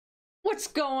What's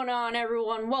going on,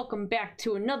 everyone? Welcome back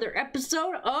to another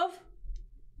episode of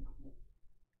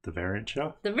The Variant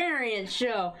Show. The Variant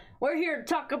Show. We're here to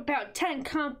talk about 10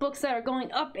 comic books that are going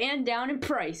up and down in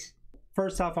price.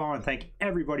 First off, I want to thank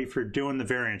everybody for doing The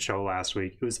Variant Show last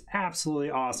week. It was absolutely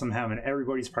awesome having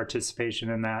everybody's participation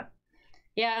in that.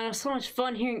 Yeah, and it was so much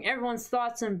fun hearing everyone's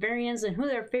thoughts on variants and who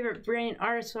their favorite variant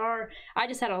artists are. I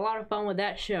just had a lot of fun with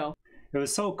that show. It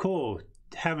was so cool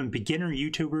having beginner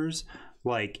YouTubers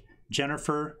like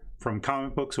Jennifer from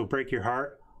Comic Books Will Break Your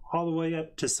Heart all the way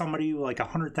up to somebody like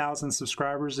 100,000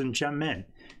 subscribers in Gem Mint.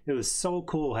 It was so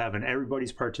cool having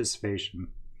everybody's participation.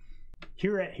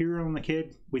 Here at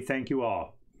HeroandTheKid, we thank you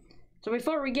all. So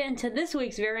before we get into this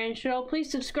week's Variant Show, please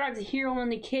subscribe to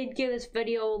HeroandTheKid, give this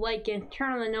video a like, and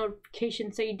turn on the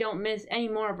notifications so you don't miss any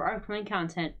more of our upcoming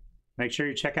content. Make sure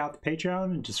you check out the Patreon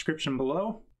in the description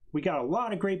below. We got a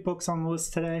lot of great books on the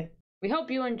list today. We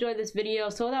hope you enjoyed this video,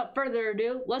 so without further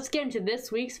ado, let's get into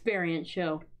this week's Variant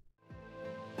Show.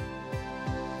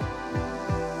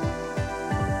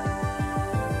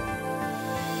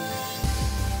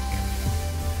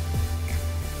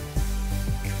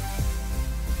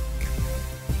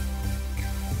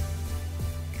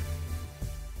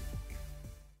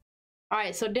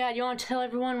 Alright, so Dad, you want to tell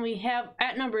everyone we have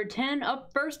at number 10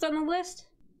 up first on the list?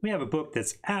 We have a book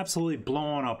that's absolutely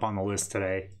blowing up on the list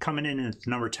today, coming in at the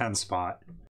number 10 spot.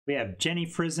 We have Jenny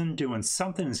Frison doing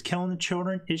Something is Killing the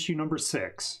Children, issue number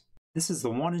 6. This is the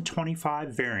 1 in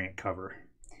 25 variant cover.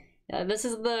 Yeah, this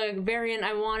is the variant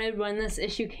I wanted when this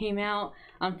issue came out.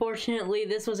 Unfortunately,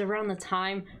 this was around the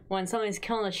time when Something's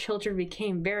Killing the Children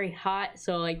became very hot,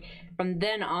 so like from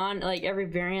then on, like every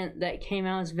variant that came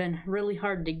out has been really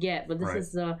hard to get, but this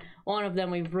is one of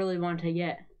them we've really wanted to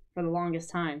get for the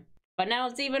longest time. But now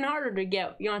it's even harder to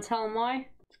get. You want to tell them why?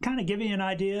 To kind of give you an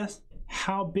idea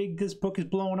how big this book is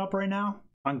blowing up right now,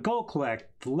 on Go Collect,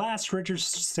 the last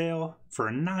registered sale for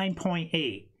a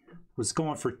 9.8 was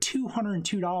going for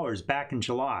 $202 back in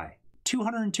July.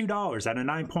 $202 at a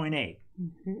 9.8.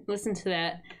 Listen to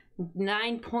that.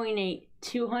 9.8,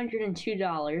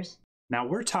 $202. Now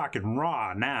we're talking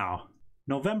raw now.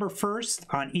 November 1st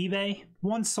on eBay,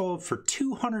 one sold for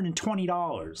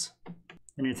 $220.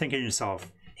 And you're thinking to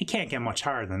yourself, it can't get much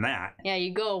higher than that. Yeah,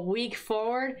 you go a week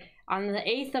forward. On the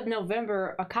 8th of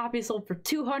November, a copy sold for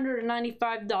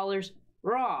 $295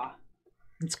 raw.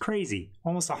 It's crazy.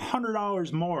 Almost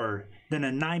 $100 more than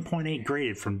a 9.8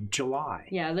 graded from July.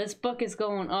 Yeah, this book is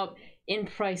going up in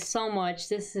price so much.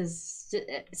 This is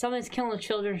Something's Killing the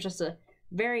Children is just a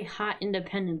very hot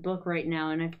independent book right now,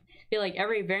 and I feel like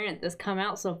every variant that's come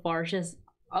out so far is just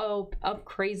up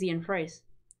crazy in price.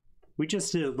 We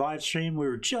just did a live stream. We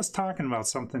were just talking about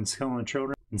Something's Killing the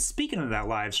Children. And speaking of that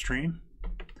live stream,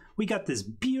 we got this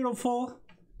beautiful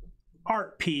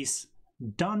art piece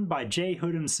done by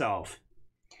JHood himself.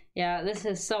 Yeah, this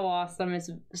is so awesome. It's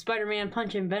Spider-Man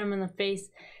punching Venom in the face.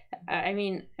 I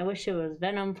mean, I wish it was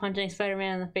Venom punching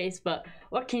Spider-Man in the face, but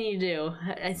what can you do?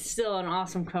 It's still an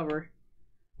awesome cover.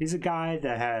 He's a guy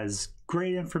that has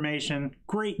great information,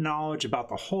 great knowledge about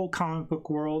the whole comic book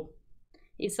world.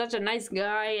 He's such a nice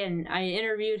guy, and I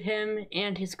interviewed him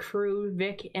and his crew,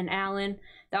 Vic and Alan.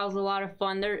 That was a lot of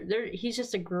fun. He's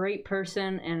just a great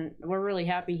person, and we're really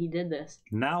happy he did this.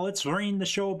 Now let's rein the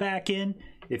show back in.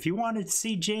 If you wanted to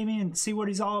see Jamie and see what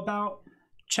he's all about,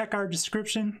 check our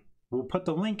description. We'll put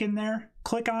the link in there.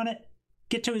 Click on it.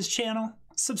 Get to his channel.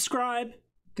 Subscribe.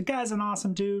 The guy's an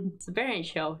awesome dude. It's the Variant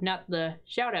Show, not the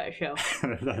Shout-Out Show.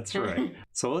 That's right.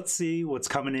 So let's see what's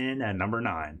coming in at number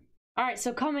 9. Alright,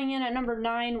 so coming in at number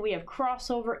 9, we have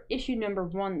Crossover issue number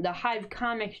 1, the Hive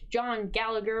Comics John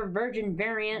Gallagher Virgin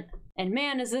variant. And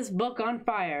man, is this book on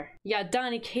fire. You got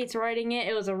Donny Cates writing it.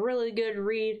 It was a really good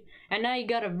read. And now you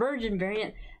got a Virgin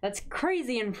variant that's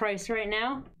crazy in price right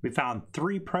now. We found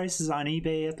 3 prices on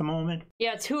eBay at the moment.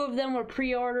 Yeah, 2 of them were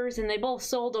pre-orders, and they both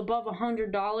sold above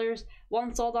 $100.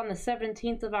 One sold on the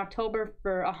 17th of October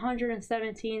for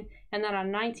 $117, and then on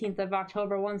 19th of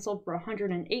October, one sold for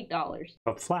 $108.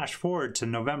 But flash forward to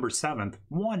November 7th,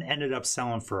 one ended up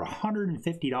selling for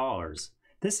 $150.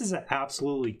 This is an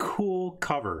absolutely cool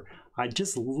cover. I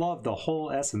just love the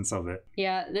whole essence of it.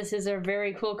 Yeah, this is a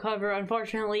very cool cover.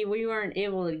 Unfortunately, we weren't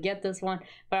able to get this one,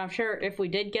 but I'm sure if we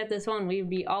did get this one, we'd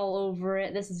be all over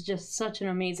it. This is just such an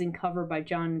amazing cover by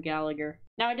John Gallagher.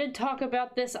 Now, I did talk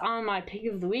about this on my Pick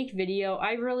of the Week video.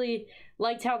 I really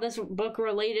liked how this book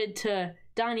related to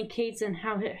Donny Cates and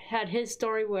how it had his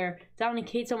story where Donny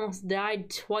Cates almost died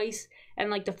twice, and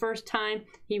like the first time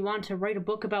he wanted to write a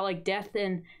book about like death,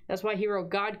 and that's why he wrote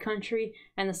God Country,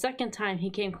 and the second time he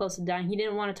came close to dying, he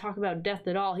didn't want to talk about death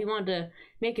at all. He wanted to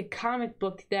make a comic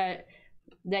book that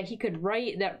that he could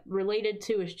write that related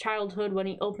to his childhood when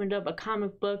he opened up a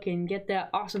comic book and get that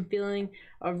awesome feeling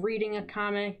of reading a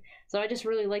comic. So I just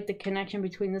really like the connection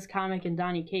between this comic and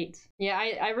Donny Cates. Yeah,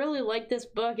 I really like this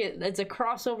book. It's a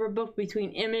crossover book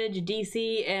between Image,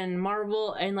 DC, and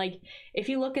Marvel. And like, if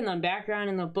you look in the background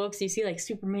in the books, you see like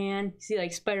Superman, you see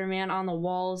like Spider-Man on the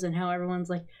walls, and how everyone's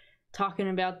like talking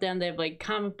about them. They have like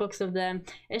comic books of them.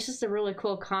 It's just a really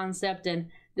cool concept, and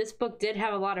this book did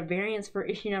have a lot of variants for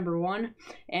issue number 1,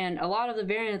 and a lot of the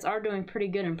variants are doing pretty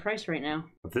good in price right now.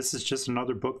 But this is just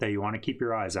another book that you want to keep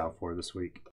your eyes out for this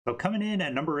week. So coming in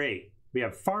at number 8, we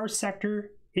have Far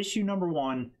Sector, issue number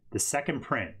 1, the second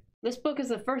print. This book is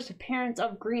the first appearance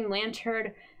of Green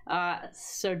Lantern,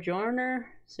 Sojourner.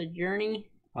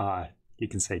 You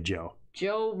can say Joe.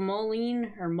 Joe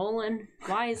Moline, or Mullen.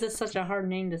 Why is this such a hard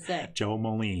name to say? Joe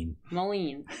Moline.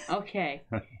 Moline, okay.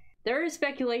 There is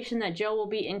speculation that Joe will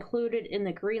be included in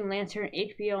the Green Lantern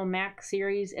HBO Max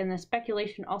series, and the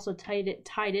speculation also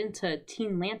tied into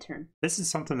Teen Lantern. This is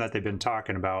something that they've been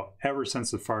talking about ever since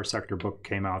the Far Sector book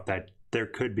came out, that there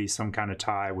could be some kind of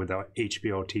tie with the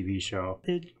HBO TV show.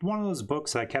 It's one of those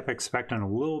books I kept expecting a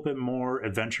little bit more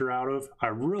adventure out of. I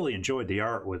really enjoyed the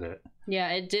art with it. Yeah,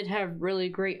 it did have really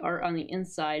great art on the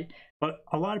inside. But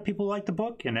a lot of people like the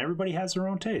book, and everybody has their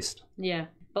own taste. Yeah.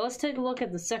 But let's take a look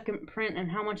at the second print and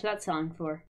how much that's selling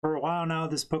for. For a while now,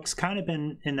 this book's kind of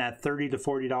been in that $30 to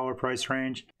 $40 price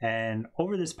range. And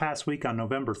over this past week on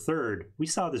November 3rd, we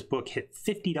saw this book hit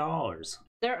 $50.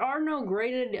 There are no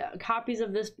graded copies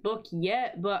of this book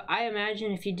yet, but I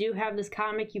imagine if you do have this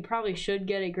comic, you probably should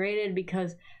get it graded,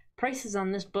 because prices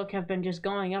on this book have been just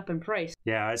going up in price.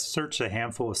 Yeah, I searched a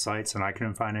handful of sites and I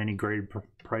couldn't find any graded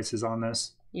prices on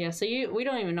this. Yeah, so we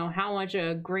don't even know how much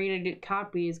a graded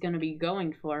copy is going to be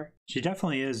going for. She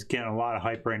definitely is getting a lot of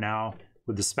hype right now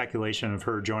with the speculation of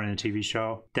her joining the TV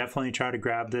show. Definitely try to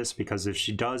grab this, because if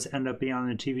she does end up being on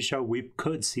the TV show, we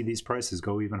could see these prices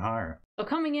go even higher. So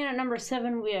coming in at number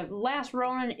 7, we have Last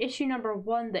Ronin, issue number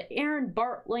 1, the Aaron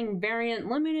Bartling variant,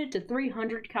 limited to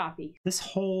 300 copies. This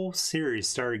whole series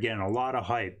started getting a lot of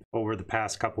hype over the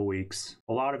past couple weeks.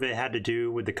 A lot of it had to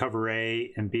do with the cover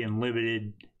A and being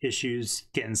limited issues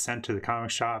getting sent to the comic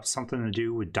shop, something to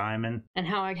do with Diamond. And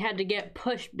how I had to get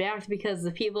pushed back because the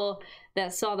people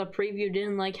that saw the preview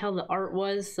didn't like how the art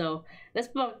was. So this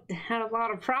book had a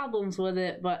lot of problems with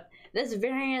it, but this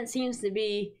variant seems to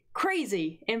be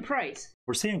crazy in price.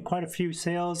 We're seeing quite a few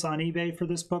sales on eBay for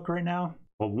this book right now,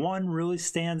 but one really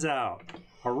stands out.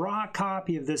 A raw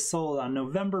copy of this sold on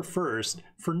November 1st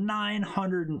for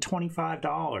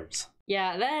 $925.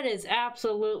 Yeah, that is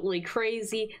absolutely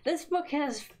crazy. This book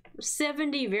has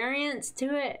 70 variants to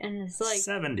it, and it's like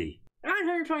 70.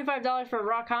 $925 for a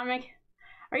raw comic?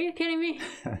 Are you kidding me?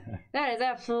 That is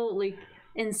absolutely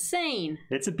insane.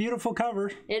 It's a beautiful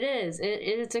cover. It is.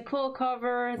 It's a cool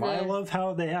cover. I love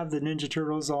how they have the Ninja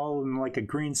Turtles all in like a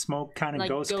green smoke kind of like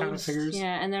ghost kind of figures.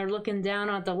 Yeah, and they're looking down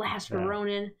at the last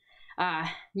Ronin.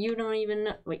 You don't even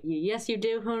know. Wait, yes, you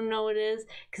do who know it is,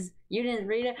 because you didn't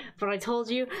read it, but I told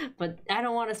you. But I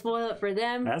don't want to spoil it for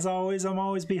them. As always, I'm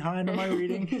always behind on my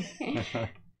reading.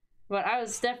 But I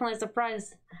was definitely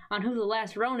surprised on who the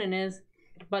last Ronin is.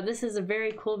 But this is a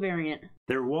very cool variant.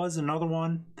 There was another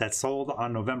one that sold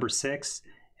on November 6th,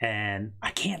 and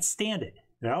I can't stand it.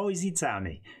 It always eats at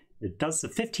me. It does the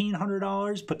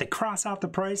 $1,500, but they cross out the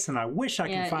price, and I wish I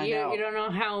could find out. You don't know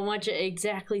how much it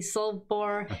exactly sold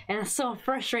for, and it's so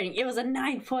frustrating. It was a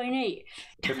 9.8.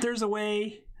 If there's a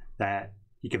way that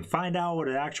you can find out what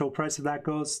the actual price of that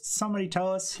goes, somebody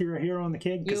tell us here at Hero and the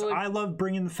Kid, because I love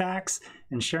bringing the facts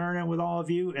and sharing it with all of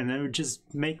you, and it would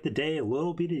just make the day a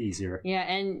little bit easier. Yeah,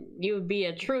 and you would be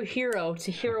a true hero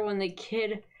to Hero and the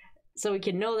Kid, so we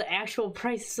can know the actual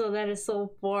price so that it's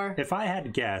sold for. If I had to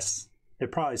guess,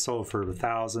 it probably sold for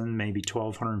 $1,000, maybe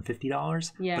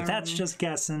 $1,250. Yeah, but that's just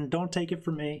guessing. Don't take it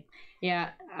from me. Yeah,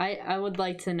 I would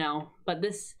like to know, but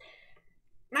this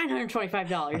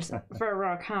 $925 for a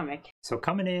raw comic. So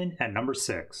coming in at number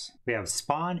 6, we have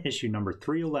Spawn issue number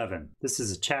 311. This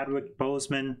is a Chadwick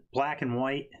Boseman black and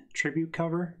white tribute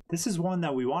cover. This is one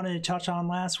that we wanted to touch on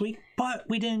last week, but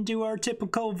we didn't do our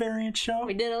typical variant show.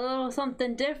 We did a little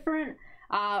something different.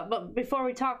 But before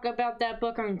we talk about that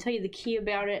book, I'm going to tell you the key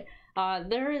about it.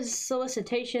 There is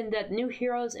solicitation that new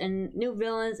heroes and new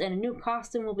villains and a new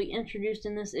costume will be introduced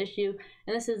in this issue,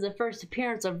 and this is the first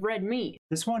appearance of Red Meat.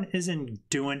 This one isn't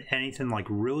doing anything like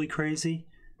really crazy.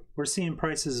 We're seeing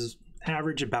prices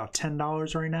average about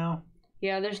 $10 right now.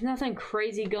 Yeah, there's nothing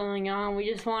crazy going on. We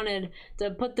just wanted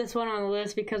to put this one on the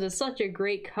list because it's such a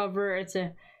great cover. It's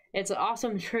an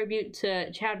awesome tribute to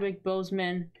Chadwick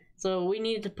Boseman, so we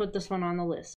needed to put this one on the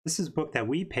list. This is a book that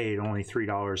we paid only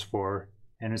 $3 for,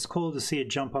 and it's cool to see it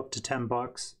jump up to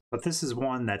 $10. But this is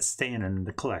one that's staying in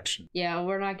the collection. Yeah,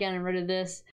 we're not getting rid of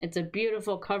this. It's a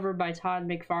beautiful cover by Todd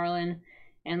McFarlane.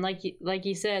 And like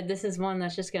you said, this is one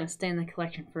that's just going to stay in the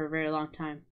collection for a very long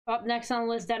time. Up next on the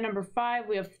list at number 5,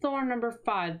 we have Thorn number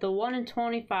 5, the 1 in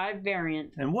 25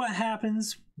 variant. And what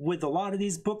happens with a lot of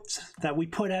these books that we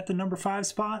put at the number 5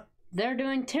 spot? They're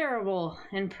doing terrible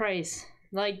in price.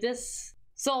 Like this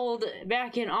sold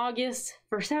back in August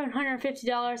for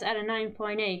 $750 at a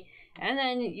 9.8. And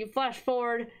then you flash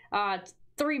forward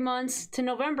 3 months to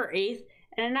November 8th,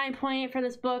 and a 9.8 for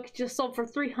this book just sold for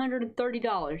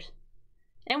 $330.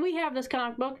 And we have this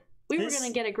comic book. We were going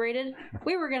to get it graded.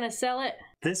 We were going to sell it.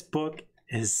 This book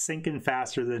is sinking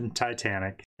faster than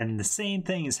Titanic. And the same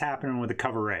thing is happening with the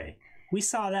Cover A. We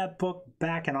saw that book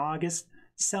back in August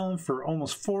selling for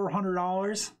almost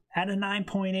 $400 at a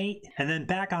 9.8. And then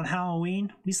back on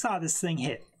Halloween, we saw this thing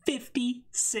hit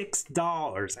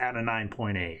 $56 at a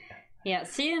 9.8. Yeah,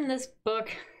 seeing this book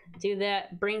do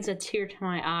that brings a tear to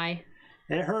my eye.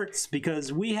 It hurts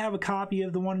because we have a copy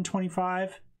of the 1 in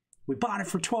 25. We bought it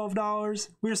for $12.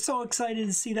 We were so excited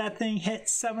to see that thing hit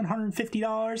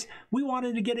 $750. We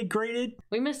wanted to get it graded.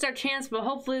 We missed our chance, but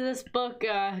hopefully this book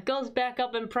goes back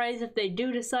up in price if they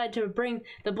do decide to bring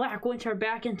the Black Winter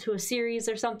back into a series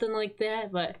or something like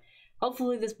that. But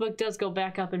hopefully this book does go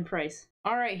back up in price.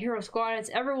 Alright, Hero Squad, it's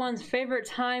everyone's favorite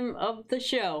time of the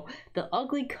show. The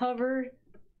ugly cover,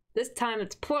 this time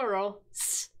it's plural,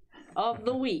 of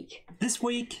the week. This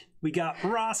week, we got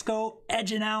Roscoe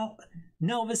edging out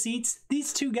Nelvis Eats.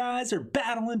 These two guys are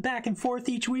battling back and forth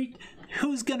each week.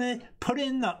 Who's gonna put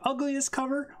in the ugliest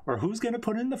cover, or who's gonna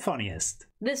put in the funniest?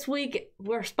 This week,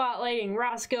 we're spotlighting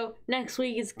Roscoe. Next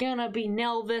week, it's gonna be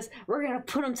Nelvis. We're gonna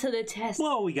put him to the test.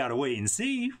 Well, we gotta wait and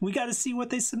see. We gotta see what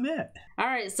they submit.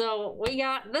 Alright, so we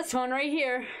got this one right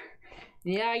here.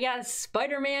 Yeah, I got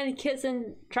Spider-Man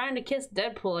trying to kiss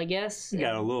Deadpool, I guess. We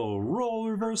got a little role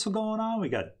reversal going on. We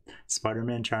got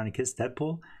Spider-Man trying to kiss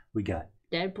Deadpool. We got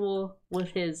Deadpool with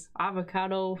his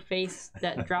avocado face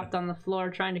that dropped on the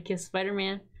floor trying to kiss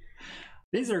Spider-Man.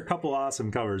 These are a couple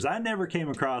awesome covers. I never came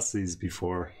across these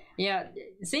before. Yeah,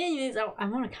 seeing these, I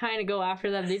want to kind of go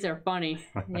after them. These are funny.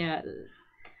 Yeah.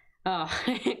 Oh,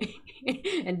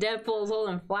 and Deadpool's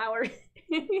holding flowers.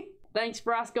 Thanks,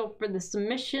 Roscoe, for the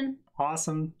submission.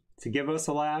 Awesome to give us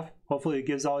a laugh. Hopefully it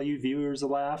gives all you viewers a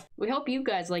laugh. We hope you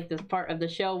guys like this part of the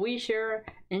show. We sure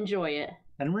enjoy it.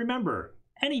 And remember,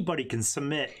 anybody can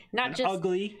submit Not just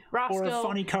ugly Roscoe or a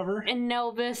funny cover. And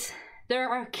Nelvis,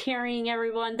 they're carrying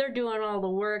everyone. They're doing all the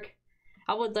work.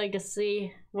 I would like to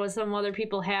see what some other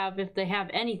people have, if they have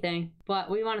anything. But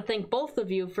we want to thank both of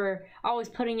you for always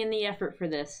putting in the effort for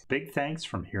this. Big thanks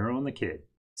from Hero and the Kid.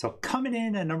 So coming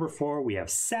in at number 4, we have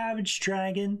Savage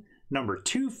Dragon, number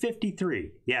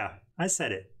 253. Yeah, I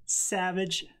said it.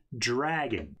 Savage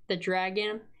Dragon. The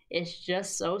dragon is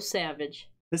just so savage.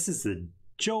 This is the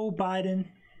Joe Biden,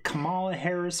 Kamala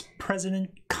Harris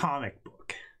president comic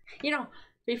book. You know,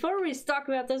 before we talk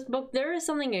about this book, there is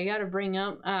something I gotta bring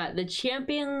up. The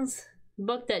Champions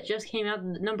book that just came out,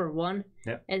 number 1,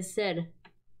 yep. It said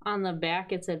on the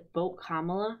back, it said Vote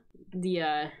Kamala,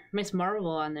 the Miss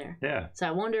Marvel on there. Yeah. So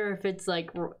I wonder if it's like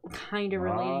kind of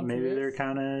related maybe to this. They're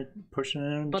kind of pushing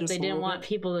it, but just they didn't want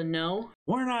people to know.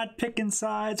 We're not picking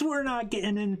sides. We're not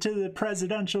getting into the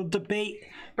presidential debate.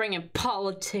 Bringing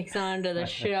politics onto the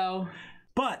show.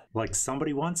 But like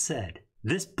somebody once said,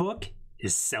 this book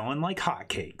is selling like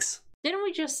hotcakes. Didn't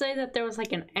we just say that there was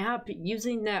like an app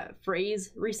using that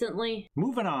phrase recently?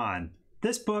 Moving on.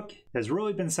 This book has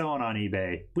really been selling on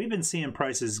eBay. We've been seeing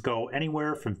prices go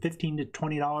anywhere from $15 to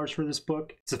 $20 for this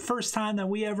book. It's the first time that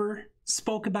we ever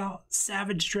spoke about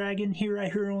Savage Dragon here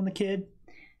at Hero and the Kid.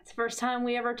 It's the first time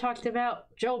we ever talked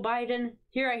about Joe Biden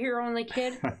here at Hero and the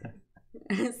Kid.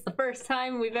 It's the first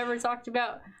time we've ever talked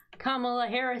about Kamala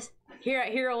Harris here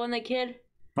at Hero and the Kid.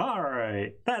 All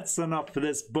right, that's enough for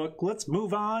this book. Let's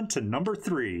move on to number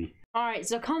 3. Alright,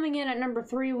 so coming in at number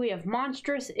 3, we have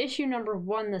Monstrous, issue number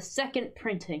 1, the second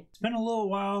printing. It's been a little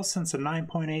while since a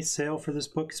 9.8 sale for this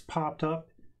book has popped up,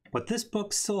 but this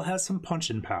book still has some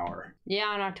punching power. Yeah,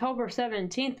 on October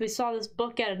 17th, we saw this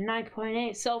book at a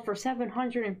 9.8 sell for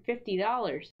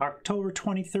 $750. October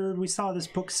 23rd, we saw this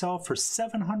book sell for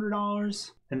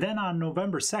 $700. And then on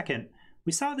November 2nd,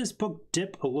 we saw this book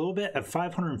dip a little bit at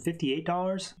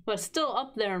 $558. But still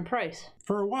up there in price.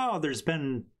 For a while, there's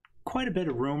been quite a bit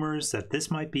of rumors that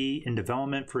this might be in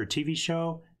development for a TV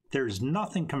show. There's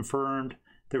nothing confirmed.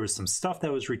 There was some stuff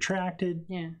that was retracted.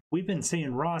 Yeah. We've been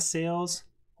seeing raw sales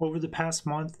over the past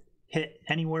month hit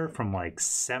anywhere from like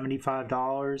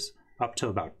 $75 up to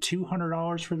about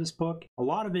 $200 for this book. A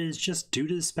lot of it is just due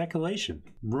to the speculation.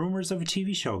 Rumors of a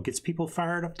TV show gets people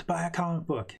fired up to buy a comic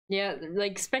book. Yeah,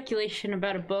 like speculation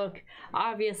about a book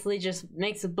obviously just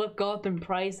makes a book go up in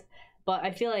price, but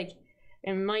I feel like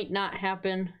it might not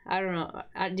happen. I don't know.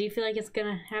 Do you feel like it's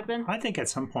gonna happen? I think at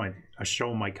some point a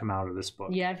show might come out of this book.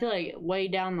 Yeah, I feel like way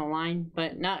down the line,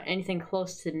 but not anything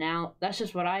close to now. That's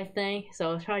just what I think.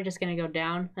 So it's probably just gonna go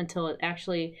down until it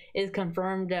actually is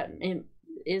confirmed that it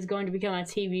is going to become a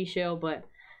TV show, but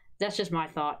that's just my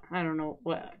thought. I don't know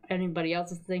what anybody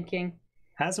else is thinking.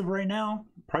 As of right now,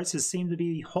 prices seem to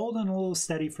be holding a little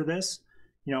steady for this.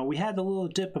 You know, we had the little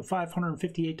dip of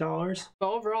 $558.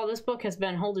 But overall, this book has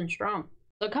been holding strong.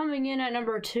 So coming in at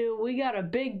number 2, we got a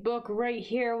big book right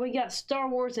here. We got Star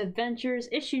Wars Adventures,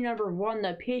 issue number 1,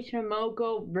 the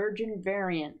P.O.Box Virgin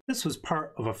variant. This was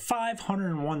part of a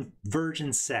 501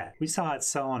 Virgin set. We saw it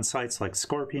sell on sites like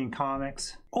Scorpion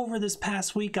Comics. Over this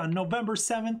past week on November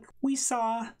 7th, we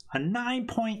saw a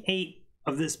 9.8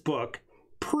 of this book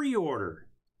pre-order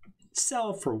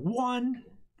sell for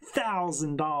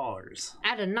 $1,000.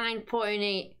 At a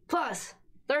 9.8 plus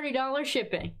 $30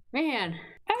 shipping. Man.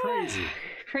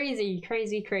 Crazy. Crazy.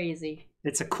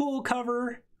 It's a cool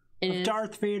cover of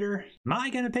Darth Vader. Am I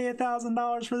going to pay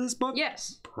 $1,000 for this book?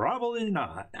 Yes. Probably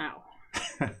not. Ow.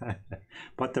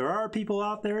 But there are people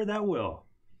out there that will.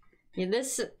 Yeah,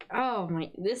 this is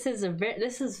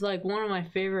like one of my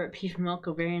favorite P.O.Box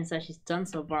variants that she's done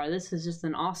so far. This is just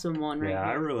an awesome one right Yeah,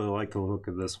 here. I really like the look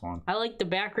of this one. I like the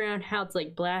background, how it's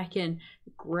like black and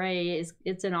gray.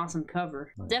 It's an awesome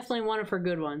cover. Nice. Definitely one of her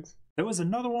good ones. There was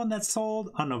another one that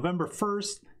sold on November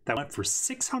 1st that went for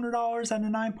 $600 at a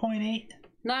 9.8.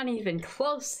 Not even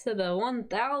close to the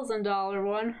 $1,000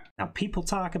 one. Now, people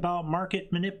talk about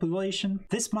market manipulation.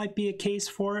 This might be a case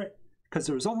for it, because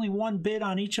there was only one bid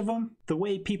on each of them. The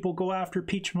way people go after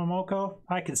Peach Momoko,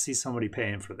 I can see somebody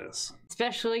paying for this.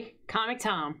 Especially Comic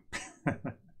Tom.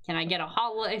 Can I get a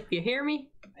holla if you hear me?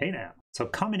 Hey now. So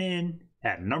coming in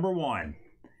at number 1,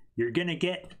 you're going to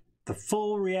get the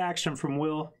full reaction from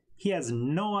Will. He has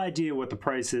no idea what the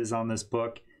price is on this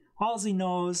book. All he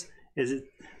knows is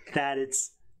that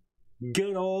it's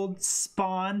good old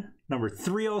Spawn number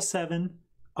 307,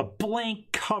 a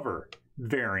blank cover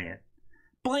variant.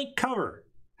 Blank cover.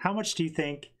 How much do you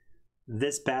think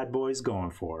this bad boy's going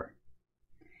for?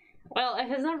 Well, if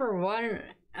it's number 1,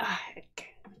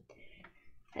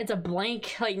 it's a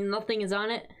blank, like nothing is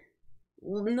on it.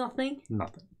 Nothing.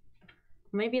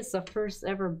 Maybe it's the first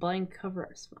ever blank cover.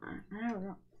 I don't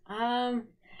know.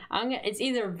 It's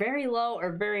either very low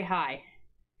or very high.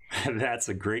 That's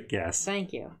a great guess.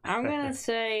 Thank you. I'm gonna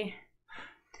say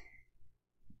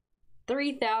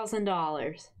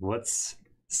 $3,000. Let's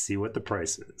see what the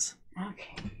price is.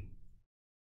 Okay.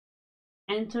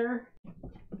 Enter.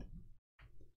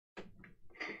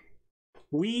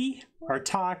 We are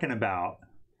talking about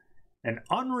an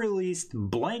unreleased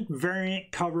blank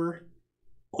variant cover.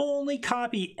 Only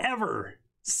copy ever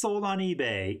sold on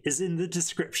eBay is in the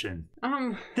description.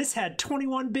 This had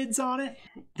 21 bids on it.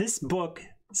 This book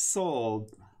sold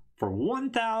for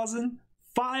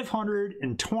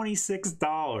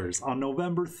 $1,526 on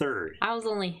November 3rd. I was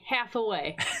only half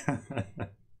away.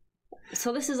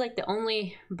 So this is like the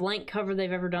only blank cover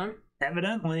they've ever done?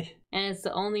 Evidently. And it's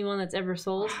the only one that's ever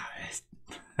sold?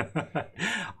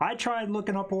 I tried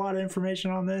looking up a lot of information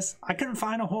on this. I couldn't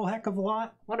find a whole heck of a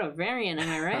lot. What a variant, am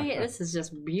I right? This is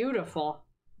just beautiful.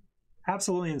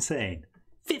 Absolutely insane.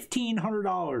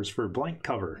 $1,500 for a blank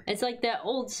cover. It's like that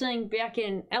old saying back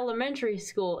in elementary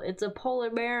school. It's a polar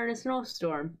bear in a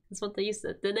snowstorm. That's what they used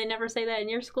to. Did they never say that in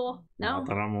your school? No, not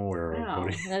that I'm aware of. No.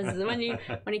 when you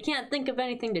can't think of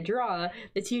anything to draw,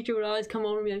 the teacher would always come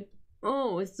over and be like,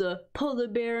 "Oh, it's a polar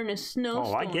bear in a snowstorm."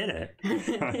 Oh, I get it.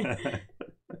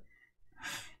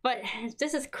 But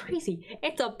this is crazy.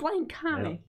 It's a blank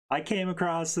comic. Yeah. I came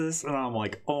across this and I'm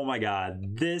like, oh my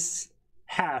god, this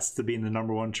has to be the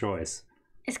number 1 choice.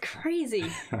 It's crazy.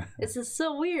 This is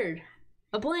so weird.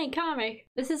 A blank comic.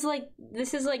 This is like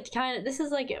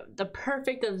the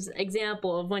perfect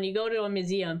example of when you go to a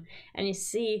museum and you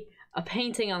see a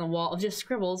painting on the wall of just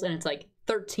scribbles and it's like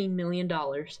 $13 million.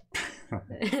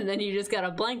 And then you just got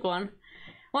a blank one.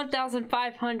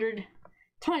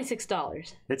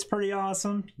 $1,526. It's pretty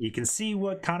awesome. You can see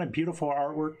what kind of beautiful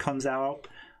artwork comes out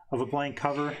of a blank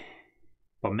cover.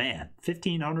 But man,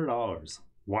 $1,500.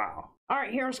 Wow.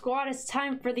 Alright, Hero Squad, it's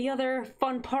time for the other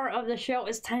fun part of the show.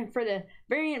 It's time for the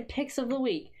variant picks of the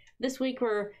week. This week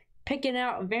we're picking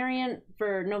out a variant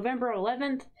for November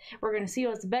 11th. We're going to see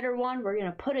what's the better one. We're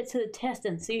going to put it to the test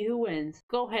and see who wins.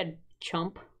 Go ahead,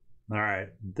 chump. Alright,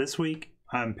 this week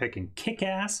I'm picking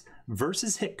Kick-Ass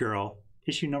versus Hit Girl,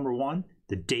 issue number 1,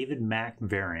 the David Mack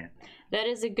variant. That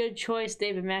is a good choice.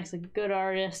 David Mack's a good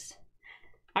artist.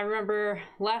 I remember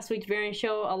last week's variant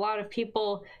show, a lot of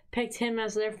people picked him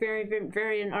as their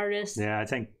variant artist. Yeah, I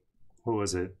think, who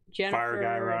was it? Jennifer Fire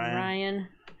Guy Ryan.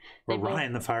 Or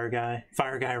Ryan the Fire Guy.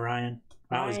 Fire Guy Ryan.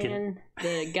 Ryan,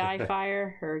 the Guy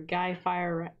Fire, or Guy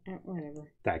Fire,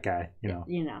 whatever. That guy, you know.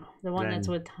 You know, the one that's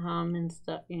with Tom and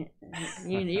stuff.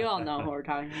 You all know who we're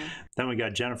talking about. Then we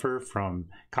got Jennifer from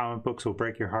Comic Books Will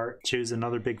Break Your Heart. She was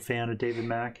another big fan of David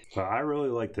Mack. But I really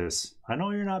like this. I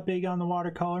know you're not big on the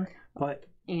watercolor, but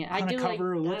yeah, I do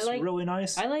cover like. looks really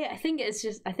nice. I think it's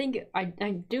just. I think I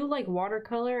do like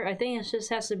watercolor. I think it just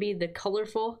has to be the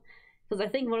colorful. Because I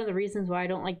think one of the reasons why I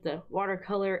don't like the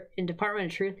watercolor in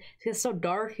Department of Truth is because it's so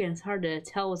dark and it's hard to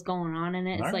tell what's going on in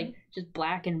it. It's like just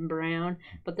black and brown.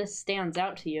 But this stands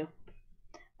out to you.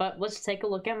 But let's take a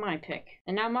look at my pick.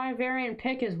 And now my variant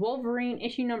pick is Wolverine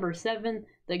issue number 7,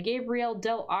 the Gabriel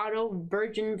Del Otto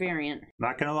Virgin variant.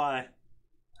 Not gonna lie,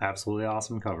 absolutely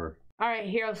awesome cover. Alright,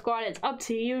 Hero Squad, it's up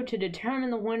to you to determine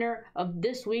the winner of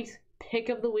this week's Pick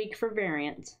of the Week for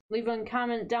variants. Leave a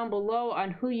comment down below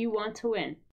on who you want to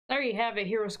win. There you have it,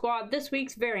 Hero Squad, this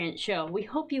week's variant show. We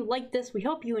hope you liked this. We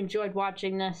hope you enjoyed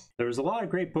watching this. There was a lot of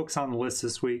great books on the list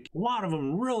this week. A lot of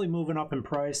them really moving up in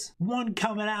price. One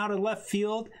coming out of left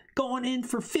field, going in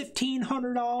for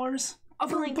 $1,500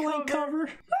 for a blank cover.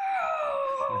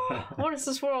 What is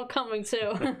this world coming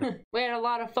to? We had a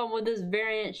lot of fun with this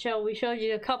variant show. We showed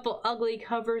you a couple ugly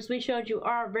covers. We showed you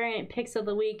our variant picks of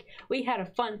the week. We had a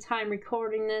fun time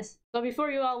recording this. So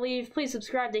before you all leave, please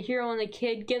subscribe to Hero and the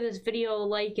Kid, give this video a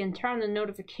like, and turn on the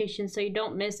notifications so you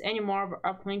don't miss any more of our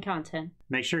upcoming content.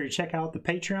 Make sure you check out the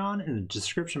Patreon in the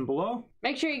description below.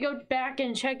 Make sure you go back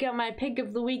and check out my Pick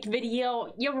of the Week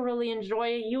video. You'll really enjoy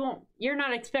it. You're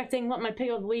not expecting what my Pick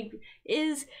of the Week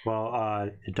is. Well,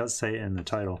 it does say it in the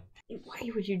title.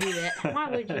 Why would you do that? Why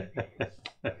would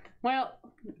you? Well,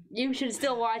 you should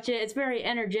still watch it. It's very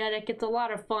energetic. It's a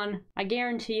lot of fun. I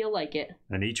guarantee you'll like it.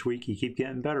 And each week you keep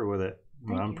getting better with it.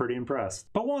 I'm pretty impressed.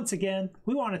 But once again,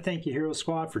 we want to thank you, Hero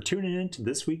Squad, for tuning in to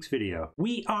this week's video.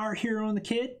 We are Hero and the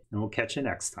Kid, and we'll catch you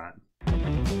next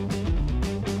time.